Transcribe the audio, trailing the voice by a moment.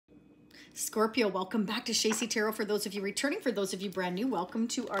Scorpio, welcome back to SHASIE Tarot. For those of you returning, for those of you brand new, welcome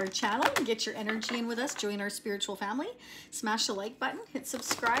to our channel. Get your energy in with us, join our spiritual family. Smash the like button, hit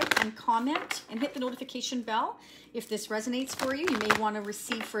subscribe and comment, and hit the notification bell. If this resonates for you, you may want to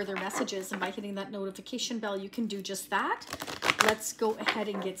receive further messages, and by hitting that notification bell, you can do just that. Let's go ahead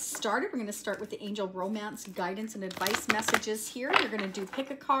and get started. We're going to start with the angel romance, guidance, and advice messages here. You're going to do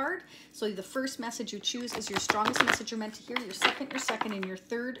pick a card. So the first message you choose is your strongest message you're meant to hear, your second, and your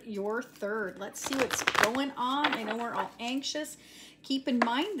third, your third. Let's see what's going on. I know we're all anxious. Keep in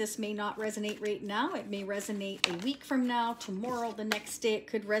mind, this may not resonate right now. It may resonate a week from now, tomorrow, the next day. It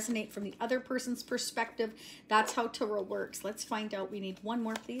could resonate from the other person's perspective. That's how tarot works. Let's find out. We need one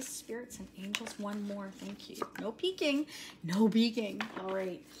more, please. Spirits and angels, one more. Thank you. No peeking. No peeking. All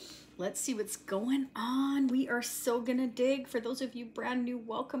right. Let's see what's going on. We are so gonna dig. For those of you brand new,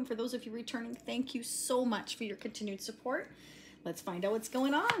 welcome. For those of you returning, thank you so much for your continued support. Let's find out what's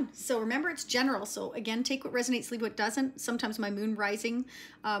going on. So remember, it's general. So again, take what resonates, leave what doesn't. Sometimes my moon rising,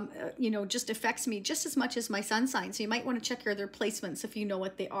 just affects me just as much as my sun sign. So you might want to check your other placements if you know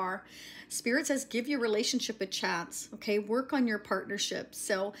what they are. Spirit says, give your relationship a chance. Okay, work on your partnership.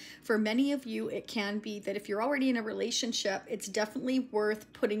 So for many of you, it can be that if you're already in a relationship, it's definitely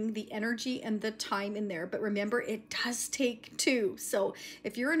worth putting the energy and the time in there. But remember, it does take two. So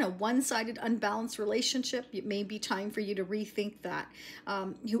if you're in a one-sided, unbalanced relationship, it may be time for you to rethink that.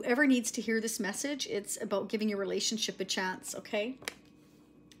 Whoever needs to hear this message, it's about giving your relationship a chance. Okay,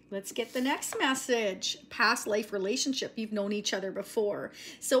 let's get the next message. Past life relationship. You've known each other before,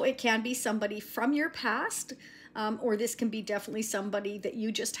 so it can be somebody from your past, or this can be definitely somebody that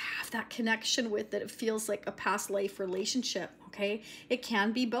you just have that connection with, that it feels like a past life relationship. Okay, it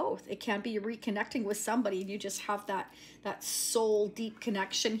can be both. It can be you're reconnecting with somebody and you just have that soul deep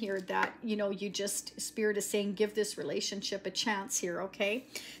connection here that, you know, you just, Spirit is saying, give this relationship a chance here. Okay,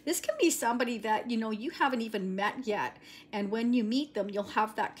 this can be somebody that, you know, you haven't even met yet, and when you meet them, you'll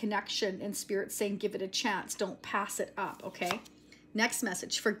have that connection, and Spirit saying, give it a chance. Don't pass it up. Okay. Next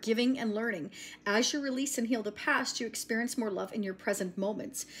message, forgiving and learning. As you release and heal the past, you experience more love in your present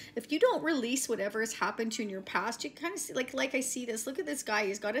moments. If you don't release whatever has happened to you in your past, you kind of see, like I see this. Look at this guy.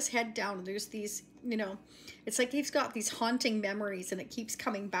 He's got his head down, and there's these, you know, it's like he's got these haunting memories, and it keeps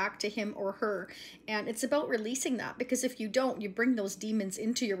coming back to him or her. And it's about releasing that, because if you don't, you bring those demons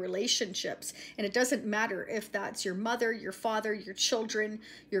into your relationships. And it doesn't matter if that's your mother, your father, your children,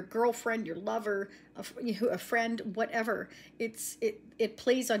 your girlfriend, your lover, a friend, whatever. It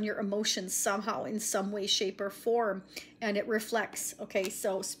plays on your emotions somehow, in some way, shape, or form, and it reflects. Okay,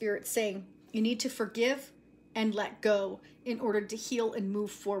 so Spirit's saying you need to forgive and let go in order to heal and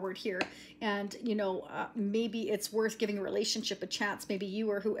move forward here. And, you know, maybe it's worth giving a relationship a chance. Maybe you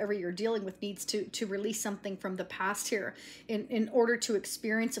or whoever you're dealing with needs to release something from the past here in order to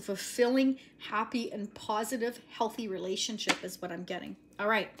experience a fulfilling, happy, and positive, healthy relationship is what I'm getting. All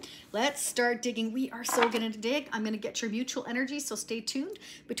right, let's start digging. We are so going to dig. I'm going to get your mutual energy, so stay tuned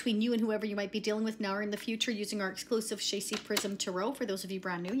between you and whoever you might be dealing with now or in the future, using our exclusive SHASIE Prism Tarot for those of you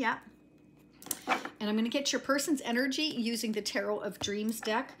brand new. Yeah. And I'm going to get your person's energy using the Tarot of Dreams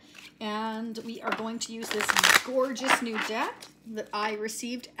deck. And we are going to use this gorgeous new deck that I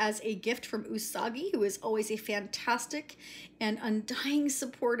received as a gift from Usagi, who is always a fantastic and undying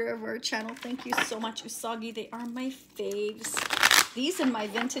supporter of our channel. Thank you so much, Usagi. They are my faves. These in my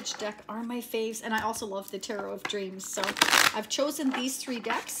vintage deck are my faves, and I also love the Tarot of Dreams. So I've chosen these three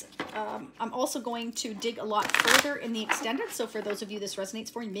decks. I'm also going to dig a lot further in the extended, so for those of you this resonates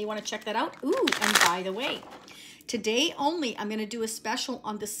for, you may want to check that out. Ooh, and by the way, today only, I'm going to do a special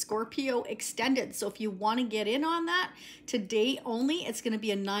on the Scorpio extended. So if you want to get in on that, today only, it's going to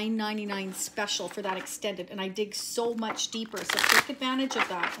be a $9.99 special for that extended, and I dig so much deeper, so take advantage of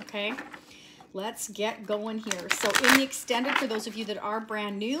that. Okay, let's get going here. So in the extended, for those of you that are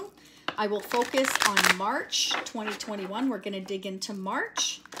brand new, I will focus on March 2021. We're going to dig into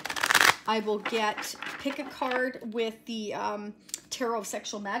March. I will pick a card with the Tarot of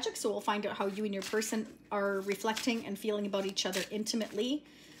Sexual Magic, so we'll find out how you and your person are reflecting and feeling about each other intimately.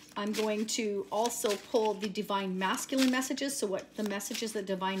 I'm going to also pull the Divine Masculine messages, so what the messages that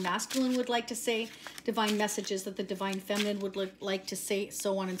Divine Masculine would like to say, Divine messages that the Divine Feminine would like to say,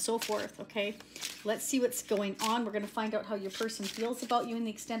 so on and so forth. Okay, let's see what's going on. We're going to find out how your person feels about you in the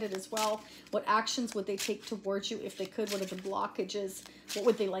extended as well. What actions would they take towards you if they could? What are the blockages? What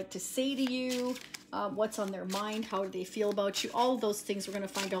would they like to say to you? What's on their mind? How do they feel about you? All of those things we're going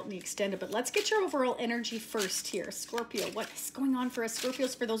to find out in the extended. But let's get your overall energy first here. Scorpio, what is going on for us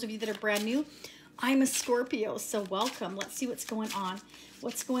Scorpios? For those of you that are brand new, I'm a Scorpio, so welcome. Let's see what's going on.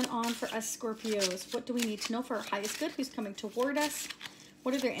 What's going on for us Scorpios? What do we need to know for our highest good? Who's coming toward us?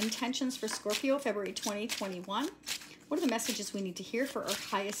 What are their intentions for Scorpio, February 2021? What are the messages we need to hear for our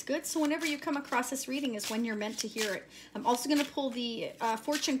highest good? So whenever you come across this reading is when you're meant to hear it. I'm also going to pull the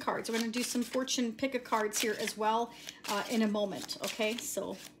fortune cards. We're going to do some fortune pick-a cards here as well in a moment. Okay,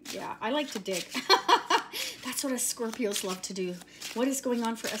 so yeah, I like to dig. That's what us Scorpios love to do. What is going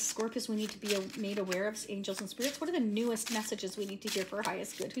on for us Scorpios we need to be made aware of, angels and spirits? What are the newest messages we need to hear for our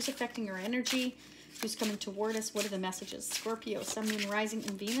highest good? Who's affecting our energy? Who's coming toward us? What are the messages? Scorpio, Sun, Moon, Rising,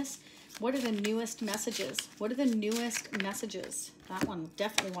 and Venus. What are the newest messages? What are the newest messages? That one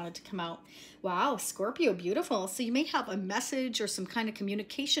definitely wanted to come out. Wow, Scorpio, beautiful. So you may have a message or some kind of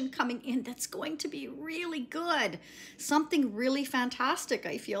communication coming in that's going to be really good. Something really fantastic,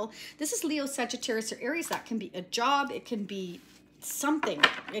 I feel. This is Leo, Sagittarius, or Aries. That can be a job. It can be something.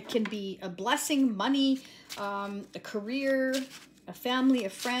 It can be a blessing, money, a career, a family, a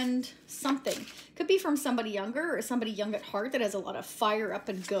friend, something. Could be from somebody younger or somebody young at heart that has a lot of fire up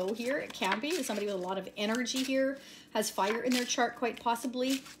and go here. It can be somebody with a lot of energy here, has fire in their chart quite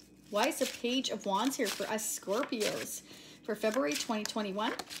possibly. Why is the Page of Wands here for us Scorpios for February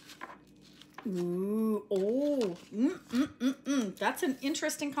 2021? Ooh, oh, that's an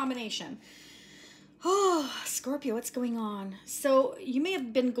interesting combination. Oh, Scorpio, what's going on? So you may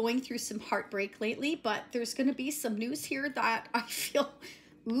have been going through some heartbreak lately, but there's going to be some news here that I feel,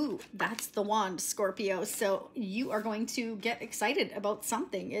 ooh, that's the wand, Scorpio. So you are going to get excited about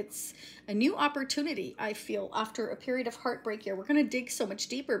something. It's a new opportunity, I feel, after a period of heartbreak here. We're going to dig so much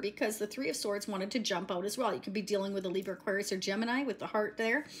deeper because the Three of Swords wanted to jump out as well. You could be dealing with a Libra, Aquarius, or Gemini with the heart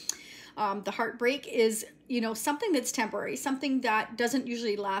there. The heartbreak is, you know, something that's temporary, something that doesn't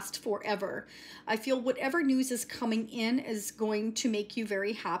usually last forever. I feel whatever news is coming in is going to make you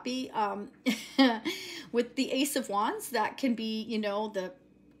very happy. With the Ace of Wands, that can be, you know, the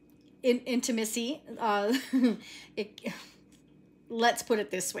intimacy. Let's put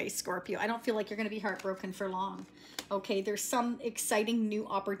it this way, Scorpio. I don't feel like you're going to be heartbroken for long. Okay, there's some exciting new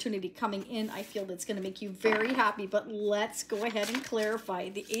opportunity coming in. I feel that's going to make you very happy, but let's go ahead and clarify.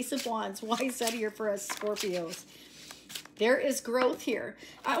 The Ace of Wands, why is that here for us Scorpios? There is growth here.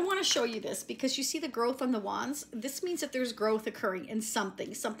 I want to show you this because you see the growth on the wands. This means that there's growth occurring in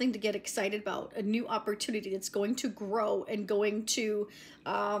something to get excited about, a new opportunity that's going to grow and going to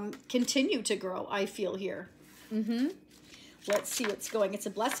continue to grow, I feel here. Let's see what's going. It's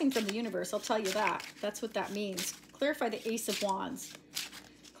a blessing from the universe, I'll tell you that. That's what that means. Clarify the Ace of Wands.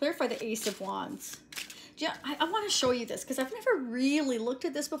 Clarify the Ace of Wands. Yeah, I want to show you this because I've never really looked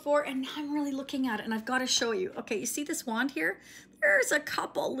at this before, and now I'm really looking at it, and I've got to show you. Okay, you see this wand here? There's a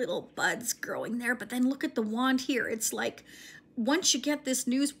couple little buds growing there, but then look at the wand here. It's like once you get this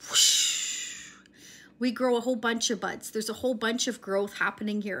news, whoosh, we grow a whole bunch of buds. There's a whole bunch of growth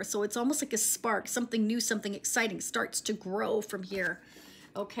happening here. So it's almost like a spark. Something new, something exciting starts to grow from here.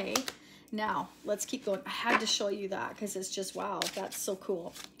 Okay. Now, let's keep going. I had to show you that because it's just, wow, that's so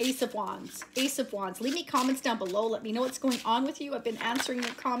cool. Ace of Wands. Ace of Wands. Leave me comments down below. Let me know what's going on with you. I've been answering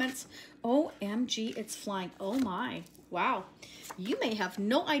your comments. OMG, it's flying. Oh, my. Wow. You may have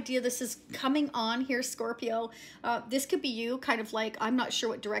no idea this is coming on here, Scorpio. This could be you, kind of like, I'm not sure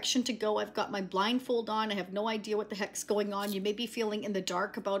what direction to go. I've got my blindfold on. I have no idea what the heck's going on. You may be feeling in the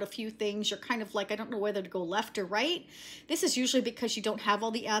dark about a few things. You're kind of like, I don't know whether to go left or right. This is usually because you don't have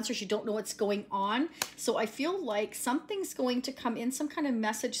all the answers. You don't know what's going on. So I feel like something's going to come in, some kind of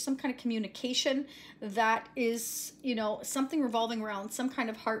message, some kind of communication that is, you know, something revolving around some kind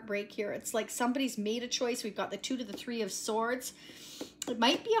of heartbreak here. It's like somebody's made a choice. We've got the 2 to the 3 of Swords. It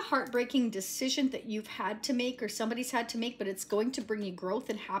might be a heartbreaking decision that you've had to make or somebody's had to make, but it's going to bring you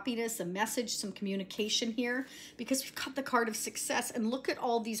growth and happiness, a message, some communication here, because we've got the card of success. And look at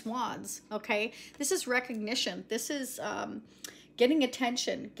all these wands, okay? This is recognition. This is getting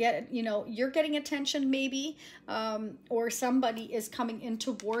attention. You know, you're getting attention maybe, or somebody is coming in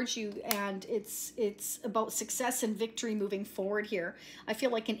towards you, and it's about success and victory moving forward here. I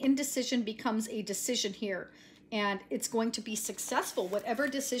feel like an indecision becomes a decision here. And it's going to be successful. Whatever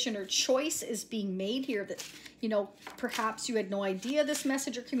decision or choice is being made here that, you know, perhaps you had no idea this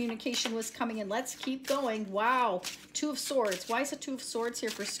message or communication was coming in. Let's keep going. Wow. 2 of Swords. Why is the 2 of Swords here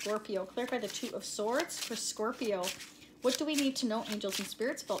for Scorpio? Clarify the 2 of Swords for Scorpio. What do we need to know, angels and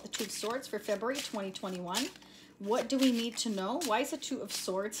spirits, about the 2 of Swords for February 2021? What do we need to know? Why is the 2 of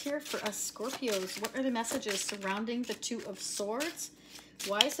Swords here for us Scorpios? What are the messages surrounding the 2 of Swords?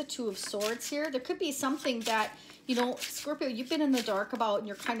 Why is the 2 of Swords here? There could be something that, you know, Scorpio, you've been in the dark about, and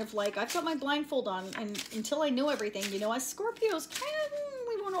you're kind of like, I've got my blindfold on, and until I know everything, you know, as Scorpios, kind of,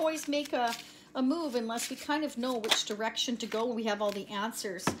 we won't always make a a move unless we kind of know which direction to go. We have all the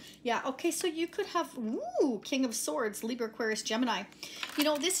answers. Yeah, okay, so you could have, ooh, King of Swords, Libra, Aquarius, Gemini. You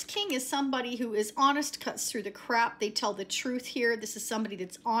know, this king is somebody who is honest, cuts through the crap. They tell the truth here. This is somebody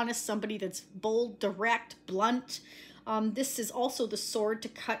that's honest, somebody that's bold, direct, blunt. This is also the sword to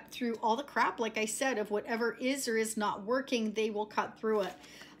cut through all the crap, like I said, of whatever is or is not working, they will cut through it.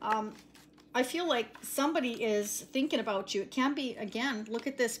 I feel like somebody is thinking about you. It can be, again, look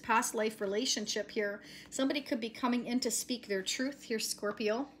at this past life relationship here. Somebody could be coming in to speak their truth here,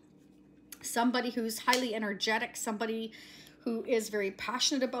 Scorpio. Somebody who's highly energetic, somebody who is very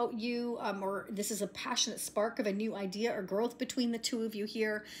passionate about you, or this is a passionate spark of a new idea or growth between the two of you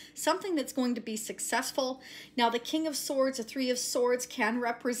here. Something that's going to be successful. Now, the King of Swords, the Three of Swords can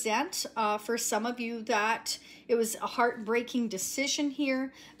represent for some of you that it was a heartbreaking decision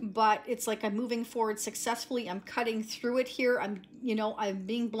here, but it's like I'm moving forward successfully. I'm cutting through it here. I'm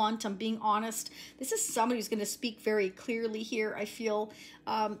being blunt. I'm being honest. This is somebody who's going to speak very clearly here. I feel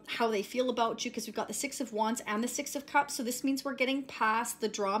how they feel about you, because we've got the Six of Wands and the Six of Cups. So this means we're getting past the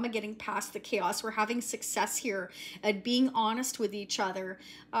drama, getting past the chaos. We're having success here at being honest with each other,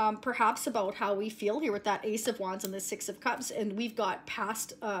 perhaps about how we feel here with that Ace of Wands and the Six of Cups. And we've got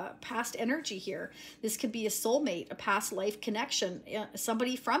past energy here. This could be a soulmate, a past life connection,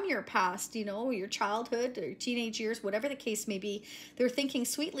 somebody from your past, you know, your childhood or teenage years, whatever the case may be. They're thinking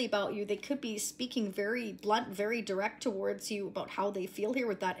sweetly about you. They could be speaking very blunt, very direct towards you about how they feel here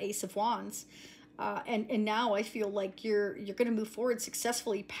with that Ace of Wands. And now I feel like you're going to move forward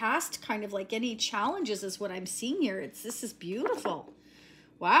successfully past kind of like any challenges is what I'm seeing here. This is beautiful.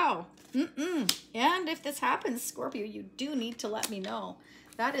 Wow. And if this happens, Scorpio, you do need to let me know.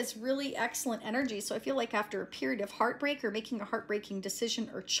 That is really excellent energy. So I feel like after a period of heartbreak or making a heartbreaking decision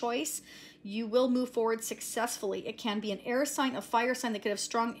or choice, you will move forward successfully. It can be an air sign, a fire sign. They could have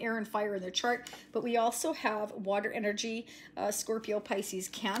strong air and fire in their chart. But we also have water energy, Scorpio, Pisces,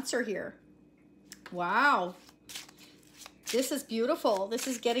 Cancer here. Wow. This is beautiful. This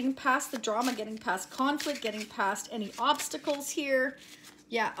is getting past the drama, getting past conflict, getting past any obstacles here.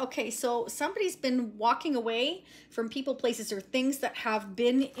 Yeah, okay, so somebody's been walking away from people, places, or things that have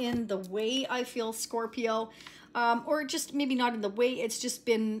been in the way, I feel, Scorpio. Or just maybe not in the way, it's just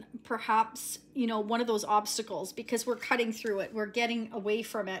been perhaps, you know, one of those obstacles, because we're cutting through it. We're getting away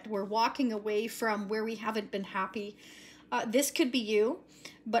from it. We're walking away from where we haven't been happy. This could be you,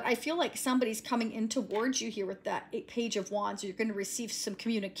 but I feel like somebody's coming in towards you here with that Page of Wands. You're going to receive some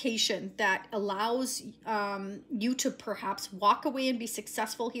communication that allows you to perhaps walk away and be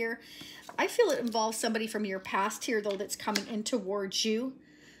successful here. I feel it involves somebody from your past here, though, that's coming in towards you,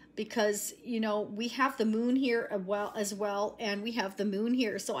 because, you know, we have the moon here as well, and we have the moon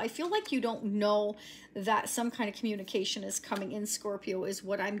here. So I feel like you don't know that some kind of communication is coming in, Scorpio, is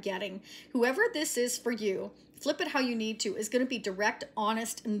what I'm getting. Whoever this is for you, flip it how you need to, is going to be direct,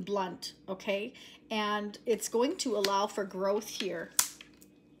 honest, and blunt, okay? And it's going to allow for growth here.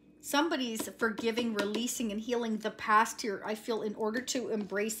 Somebody's forgiving, releasing, and healing the past here, I feel, in order to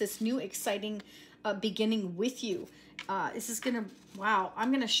embrace this new, exciting beginning with you. This is going to, wow, I'm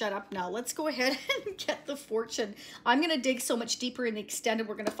going to shut up now. Let's go ahead and get the fortune. I'm going to dig so much deeper in the extended.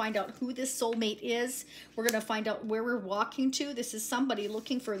 We're going to find out who this soulmate is. We're going to find out where we're walking to. This is somebody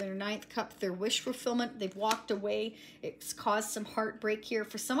looking for their ninth cup, their wish fulfillment. They've walked away. It's caused some heartbreak here.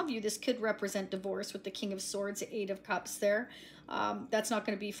 For some of you, this could represent divorce with the King of Swords, Eight of Cups there. That's not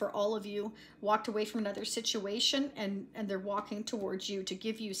going to be for all of you. Walked away from another situation, and they're walking towards you to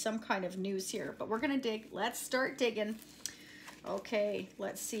give you some kind of news here. But we're going to dig. Let's start digging. Okay,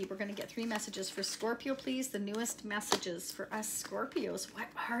 let's see. We're going to get 3 messages for Scorpio, please. The newest messages for us Scorpios. What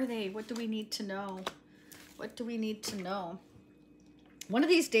are they? What do we need to know? What do we need to know? One of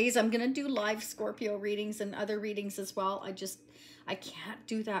these days, I'm going to do live Scorpio readings and other readings as well. I can't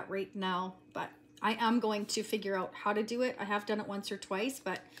do that right now, but I am going to figure out how to do it. I have done it once or twice,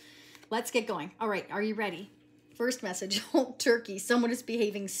 but let's get going. All right, are you ready? First message, oh, turkey, someone is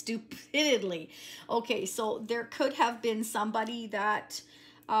behaving stupidly. Okay, so there could have been somebody that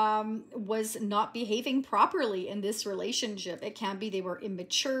was not behaving properly in this relationship. It can be they were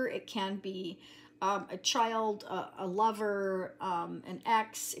immature. It can be a child, a lover, an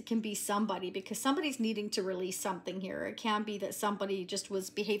ex. It can be somebody, because somebody's needing to release something here. It can be that somebody just was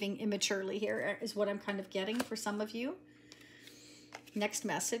behaving immaturely here, is what I'm kind of getting for some of you. Next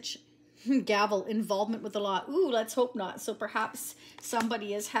message. Gavel, involvement with the law. Ooh, let's hope not. So perhaps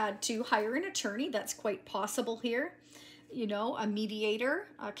somebody has had to hire an attorney. That's quite possible here. you know, a mediator,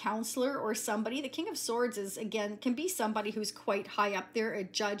 a counselor, or somebody. The King of Swords is, again, can be somebody who's quite high up there, a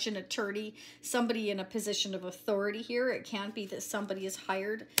judge, an attorney, somebody in a position of authority here. It can be that somebody has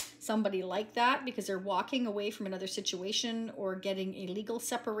hired somebody like that because they're walking away from another situation or getting a legal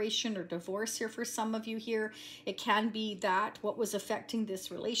separation or divorce here for some of you here. It can be that what was affecting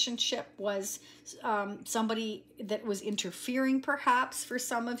this relationship was somebody that was interfering perhaps for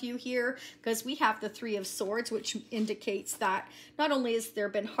some of you here, because we have the Three of Swords, which indicates that not only has there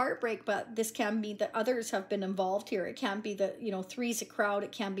been heartbreak, but this can be that others have been involved here. It can be that, you know, three's a crowd.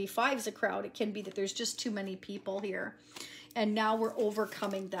 It can be five's a crowd. It can be that there's just too many people here. And now we're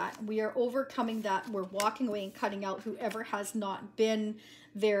overcoming that. We are overcoming that. We're walking away and cutting out whoever has not been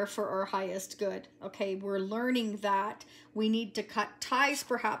there for our highest good. Okay, we're learning that we need to cut ties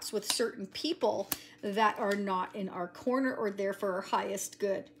perhaps with certain people that are not in our corner or there for our highest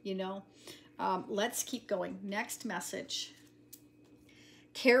good, you know. Let's keep going. Next message.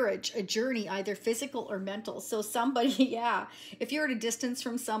 Carriage, a journey, either physical or mental. So somebody, yeah, if you're at a distance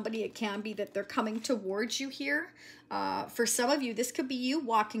from somebody, it can be that they're coming towards you here. For some of you, this could be you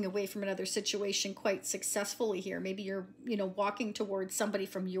walking away from another situation quite successfully here. Maybe you're, you know, walking towards somebody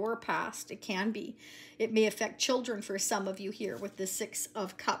from your past. It can be. It may affect children for some of you here with the Six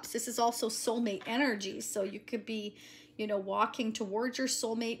of Cups. This is also soulmate energy. So you could be, you know, walking towards your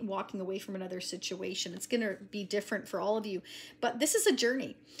soulmate and walking away from another situation. It's going to be different for all of you. But this is a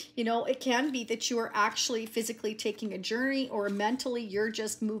journey. You know, it can be that you are actually physically taking a journey, or mentally you're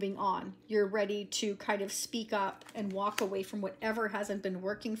just moving on. You're ready to kind of speak up and walk away from whatever hasn't been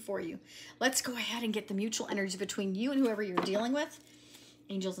working for you. Let's go ahead and get the mutual energy between you and whoever you're dealing with.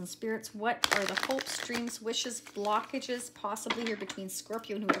 Angels and spirits, what are the hopes, dreams, wishes, blockages possibly here between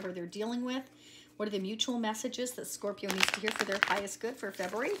Scorpio and whoever they're dealing with? What are the mutual messages that Scorpio needs to hear for their highest good for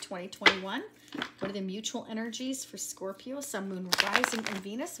February 2021? What are the mutual energies for Scorpio, Sun, Moon, Rising, and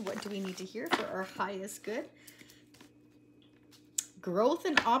Venus? What do we need to hear for our highest good? Growth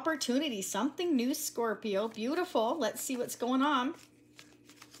and opportunity. Something new, Scorpio. Beautiful. Let's see what's going on.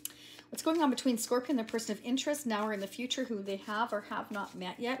 What's going on between Scorpio and their person of interest now or in the future who they have or have not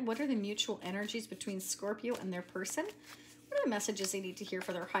met yet? What are the mutual energies between Scorpio and their person? What are the messages they need to hear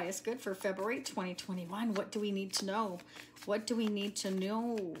for their highest good for February 2021? What do we need to know? What do we need to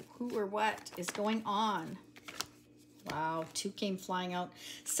know? Who or what is going on? Wow, two came flying out.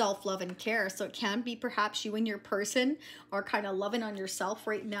 Self-love and care. So it can be perhaps you and your person are kind of loving on yourself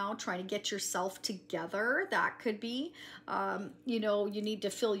right now, trying to get yourself together. That could be, you know, you need to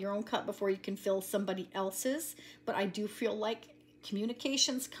fill your own cup before you can fill somebody else's. But I do feel like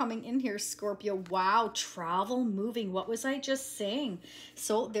communications coming in here, Scorpio. Wow, travel, moving. What was I just saying?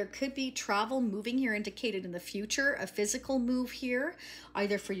 So there could be travel, moving here indicated in the future, a physical move here,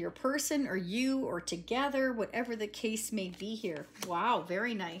 either for your person or you or together, whatever the case may be here. Wow,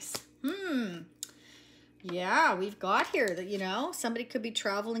 very nice. Yeah, we've got here that, you know, somebody could be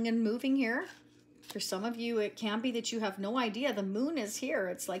traveling and moving here. For some of you, it can be that you have no idea. The moon is here.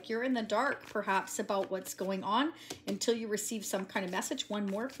 It's like you're in the dark, perhaps, about what's going on until you receive some kind of message. One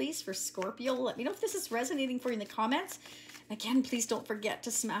more, please, for Scorpio. Let me know if this is resonating for you in the comments. Again, please don't forget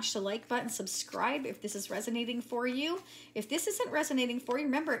to smash the like button, subscribe if this is resonating for you. If this isn't resonating for you,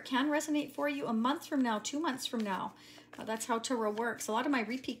 remember, it can resonate for you a month from now, 2 months from now. That's how tarot works. A lot of my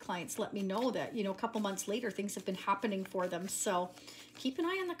repeat clients let me know that, you know, a couple months later, things have been happening for them. So keep an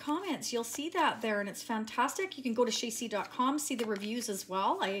eye on the comments. You'll see that there, and it's fantastic. You can go to SHASIE.com, see the reviews as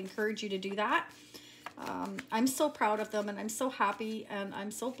well. I encourage you to do that. I'm so proud of them, and I'm so happy, and I'm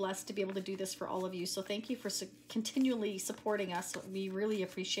so blessed to be able to do this for all of you. So thank you for continually supporting us. We really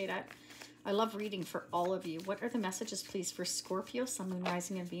appreciate it. I love reading for all of you. What are the messages, please, for Scorpio, Sun, Moon,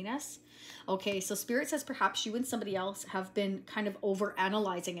 Rising, and Venus? Okay, so Spirit says perhaps you and somebody else have been kind of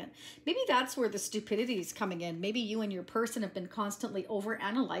over-analyzing it. Maybe that's where the stupidity is coming in. Maybe you and your person have been constantly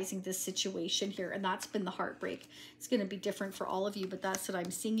over-analyzing this situation here, and that's been the heartbreak. It's going to be different for all of you, but that's what I'm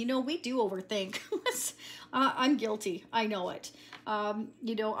seeing. You know, we do overthink. I'm guilty. I know it.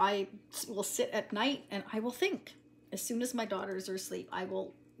 You know, I will sit at night and I will think. As soon as my daughters are asleep, I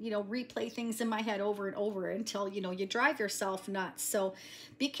will, you know, replay things in my head over and over until, you know, you drive yourself nuts. So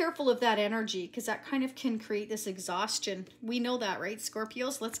be careful of that energy, because that kind of can create this exhaustion. We know that, right,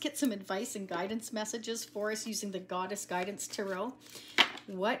 Scorpios? Let's get some advice and guidance messages for us using the Goddess Guidance Tarot.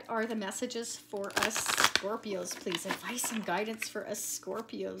 What are the messages for us Scorpios, please? Advice and guidance for us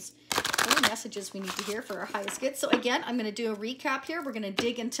Scorpios. What are the messages we need to hear for our highest good? So again, I'm going to do a recap here. We're going to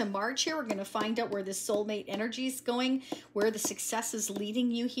dig into March here. We're going to find out where the soulmate energy is going, where the success is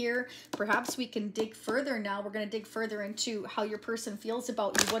leading you here. Perhaps we can dig further now. We're going to dig further into how your person feels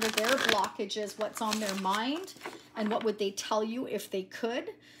about you. What are their blockages? What's on their mind? And what would they tell you if they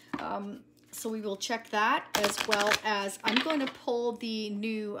could? So we will check that, as well as I'm going to pull the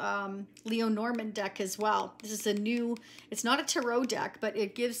new Lenormand deck as well. This is a new, it's not a tarot deck, but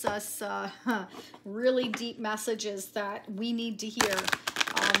it gives us really deep messages that we need to hear.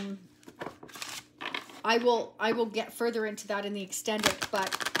 I will get further into that in the extended,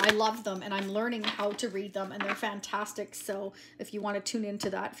 but I love them and I'm learning how to read them and they're fantastic. So if you want to tune into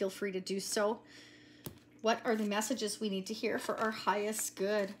that, feel free to do so. What are the messages we need to hear for our highest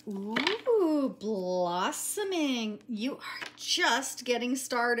good? Ooh, blossoming. You are just getting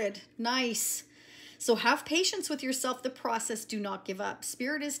started. Nice. So have patience with yourself. The process, do not give up.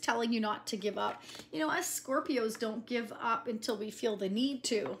 Spirit is telling you not to give up. You know, us Scorpios don't give up until we feel the need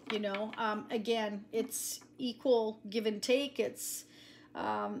to, you know. Again, it's equal give and take. It's,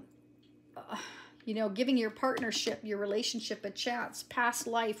 you know, giving your partnership, your relationship a chance. Past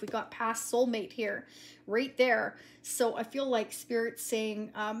life, we got past soulmate here, right there. So I feel like Spirit's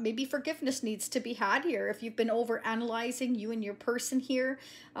saying maybe forgiveness needs to be had here. If you've been over analyzing you and your person here,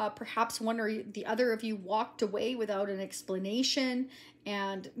 perhaps one or the other of you walked away without an explanation.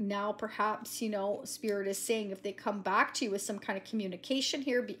 And now perhaps, you know, Spirit is saying if they come back to you with some kind of communication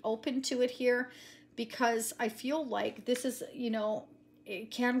here, be open to it here. Because I feel like this is, you know,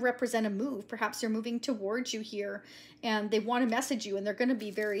 it can represent a move. Perhaps they're moving towards you here and they want to message you and they're going to be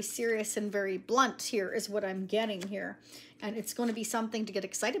very serious and very blunt here is what I'm getting here. And it's going to be something to get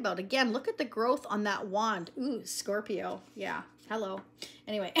excited about. Again, look at the growth on that wand. Ooh, Scorpio. Yeah. Hello.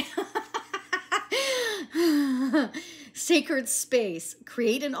 Anyway. Sacred space.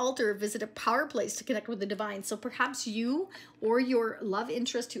 Create an altar. Visit a power place to connect with the divine. So perhaps you or your love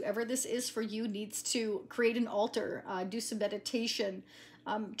interest, whoever this is for you, needs to create an altar. Do some meditation.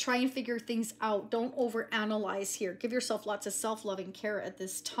 Try and figure things out. Don't overanalyze here. Give yourself lots of self-loving care at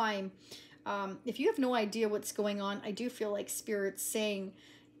this time. If you have no idea what's going on, I do feel like Spirit's saying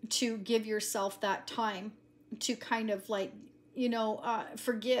to give yourself that time to kind of like, you know,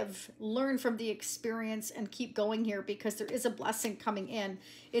 forgive, learn from the experience and keep going here because there is a blessing coming in.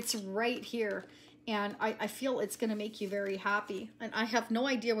 It's right here. And I feel it's going to make you very happy. And I have no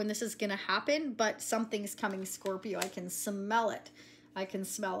idea when this is going to happen, but something's coming, Scorpio. I can smell it. I can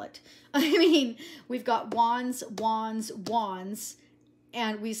smell it. I mean, we've got wands, wands, wands.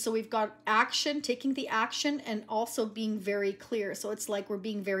 And we've got action, taking the action and also being very clear. So it's like we're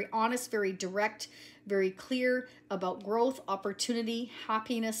being very honest, very direct, very clear about growth, opportunity,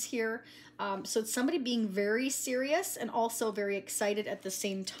 happiness here. So it's somebody being very serious and also very excited at the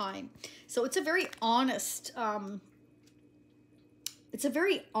same time. So it's a very honest, and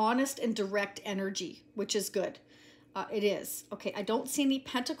direct energy, which is good. It is. Okay, I don't see any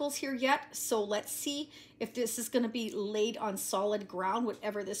pentacles here yet, so let's see if this is going to be laid on solid ground,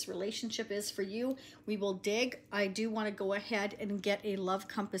 whatever this relationship is for you. We will dig. I do want to go ahead and get a love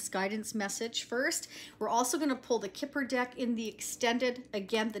compass guidance message first. We're also going to pull the Kipper deck in the extended.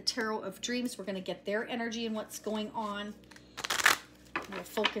 Again, the Tarot of Dreams. We're going to get their energy and what's going on. We'll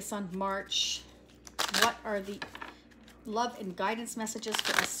focus on March. What are the love and guidance messages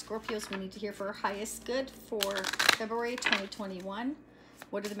for us Scorpios we need to hear for our highest good for February 2021?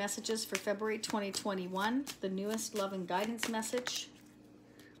 What are the messages for February 2021? The newest love and guidance message.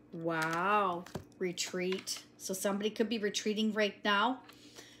 Wow. Retreat. So somebody could be retreating right now.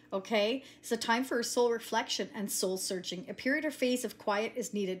 Okay. It's a time for soul reflection and soul searching. A period or phase of quiet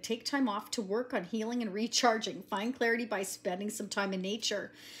is needed. Take time off to work on healing and recharging. Find clarity by spending some time in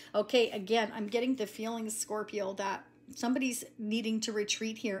nature. Okay. Again, I'm getting the feeling, Scorpio, that somebody's needing to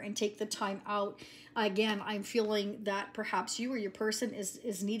retreat here and take the time out. Again, I'm feeling that perhaps you or your person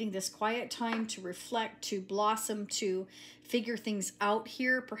is needing this quiet time to reflect, to blossom, to figure things out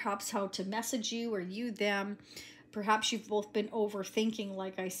here. Perhaps how to message you or you them. Perhaps you've both been overthinking,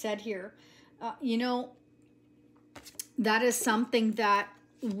 like I said here. You know, that is something that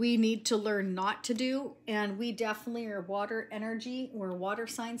we need to learn not to do. And we definitely are water energy. We're water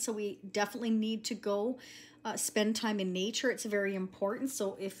signs, so we definitely need to go spend time in nature. It's very important.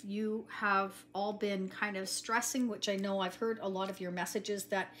 So if you have all been kind of stressing, which I know I've heard a lot of your messages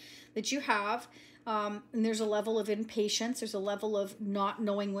that you have, and there's a level of impatience, there's a level of not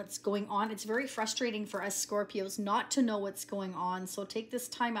knowing what's going on. It's very frustrating for us Scorpios not to know what's going on. So take this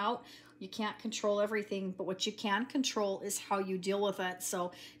time out, You can't control everything, but what you can control is how you deal with it.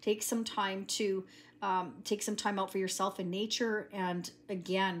 So take some time to take some time out for yourself in nature, and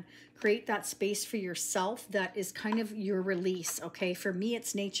again, create that space for yourself that is kind of your release. Okay, for me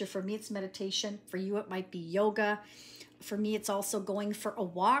it's nature, for me it's meditation, for you it might be yoga, for me it's also going for a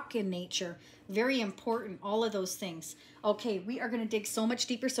walk in nature. Very important, all of those things. Okay, we are going to dig so much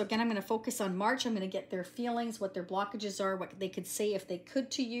deeper. So again, I'm going to focus on March. I'm going to get their feelings, what their blockages are, what they could say if they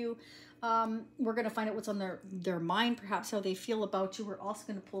could to you. We're going to find out what's on their mind, perhaps how they feel about you. We're also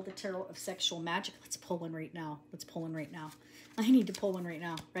going to pull the Tarot of Sexual Magic. Let's pull one right now. Let's pull one right now. I need to pull one right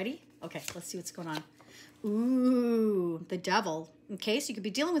now. Ready? Okay, let's see what's going on. Ooh, the Devil. Okay, so you could be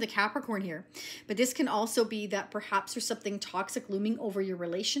dealing with a Capricorn here, but this can also be that perhaps there's something toxic looming over your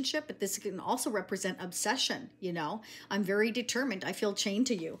relationship, but this can also represent obsession. You know, I'm very determined. I feel chained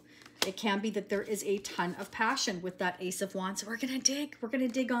to you. It can be that there is a ton of passion with that Ace of Wands. We're going to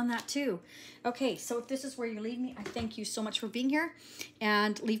dig on that too. Okay, so if this is where you lead me, I thank you so much for being here,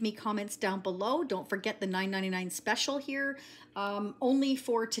 and leave me comments down below. Don't forget the $9.99 special here, only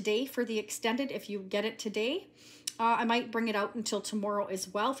for today for the extended. If you get it today, I might bring it out until tomorrow as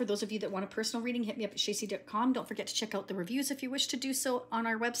well. For those of you that want a personal reading, hit me up at shasie.com. Don't forget to check out the reviews if you wish to do so on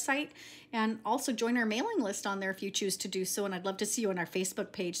our website. And also join our mailing list on there if you choose to do so. And I'd love to see you on our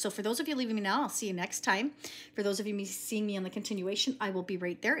Facebook page. So for those of you leaving me now, I'll see you next time. For those of you seeing me on the continuation, I will be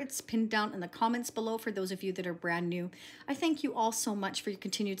right there. It's pinned down in the comments below for those of you that are brand new. I thank you all so much for your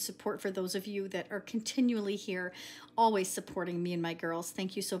continued support. For those of you that are continually here, always supporting me and my girls,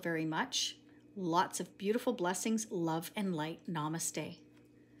 thank you so very much. Lots of beautiful blessings, love, and light. Namaste.